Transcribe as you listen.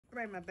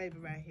bring my baby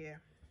right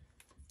here.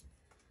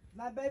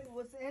 My baby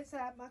was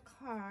inside my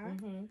car,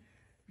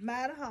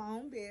 mind her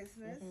own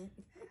business.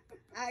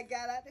 I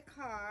got out the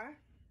car,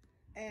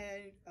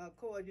 and of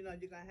course, you know,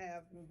 you're going to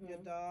have your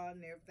dog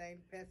and everything,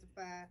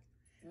 pacified,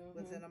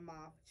 was in her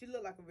mouth. She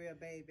looked like a real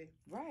baby.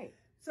 Right.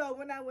 So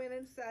when I went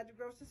inside the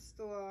grocery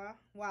store,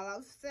 while I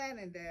was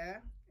standing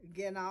there,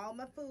 getting all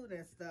my food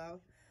and stuff,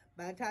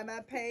 by the time I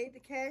paid the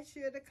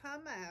cashier to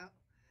come out,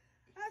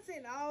 I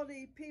seen all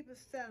these people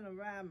standing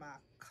around my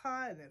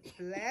car and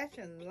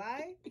flashing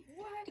lights.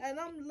 What? And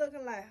I'm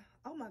looking like,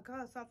 oh my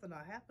God, something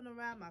done happened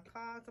around my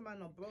car. Somebody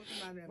done broke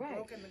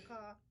in the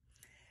car.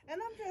 And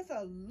I'm just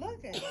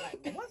looking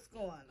like, what's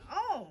going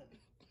on?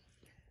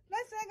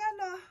 Next thing I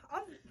know,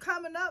 I'm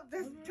coming up,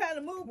 just trying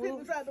to move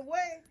people out of the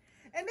way.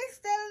 And they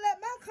standing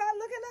at my car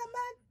looking at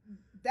my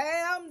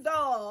damn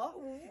dog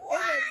in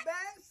the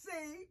back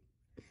seat.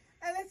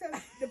 And they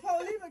said, the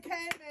policeman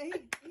came and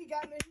he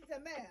got me. He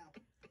said, ma'am.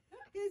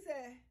 He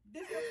said,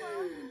 this your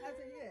car? I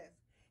said, yes.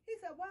 He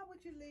said, why would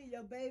you leave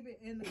your baby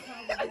in the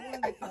car with the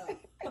windows up?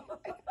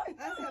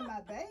 I said,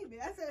 my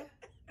baby? I said,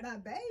 my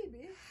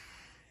baby?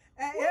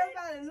 And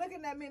everybody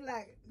looking at me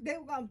like they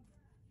were going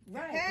to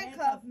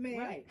handcuff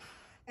me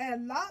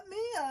and lock me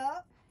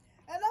up.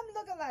 And I'm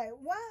looking like,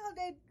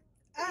 wow,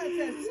 I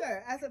said,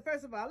 sir. I said,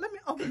 first of all, let me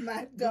open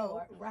my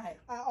door. Right.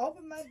 I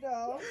opened my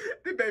door.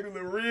 The baby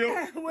look real.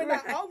 When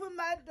I opened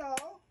my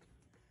door,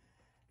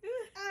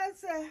 I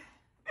said,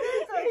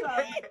 this is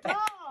a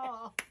dog.